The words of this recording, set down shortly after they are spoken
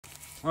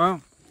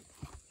Well,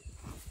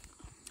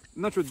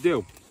 I'm not sure what to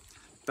do.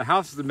 The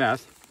house is a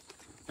mess.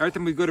 Every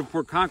time we go to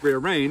pour concrete, it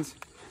rains.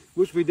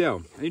 What should we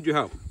do? I need your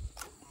help.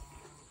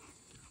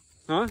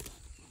 Huh?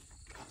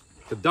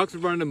 The ducks are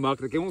running amok.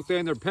 They won't stay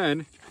in their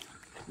pen.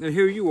 And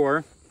here you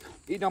are,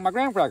 eating all my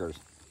graham crackers.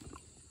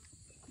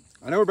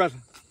 I know we're best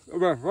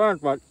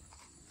friends, but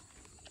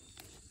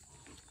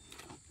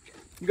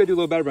you gotta do a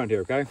little better around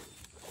here, okay?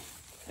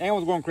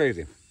 Animals going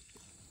crazy.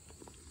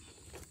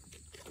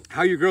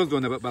 How are your girls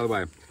doing, by the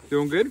way?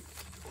 Doing good?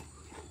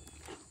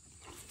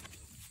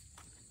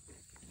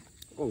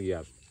 Oh,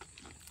 yes.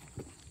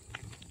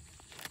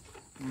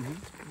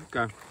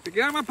 Okay.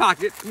 Get out of my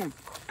pocket. Come on.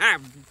 Ah,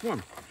 come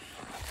on.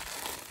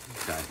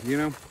 Okay, you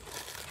know,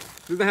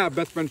 this is how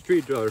best friends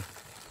treat each other.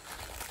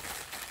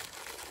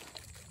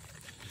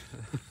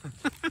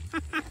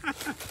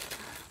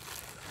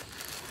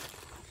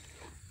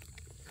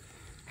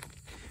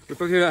 We're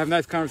supposed to have a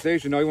nice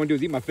conversation. All you want to do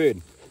is eat my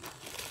food.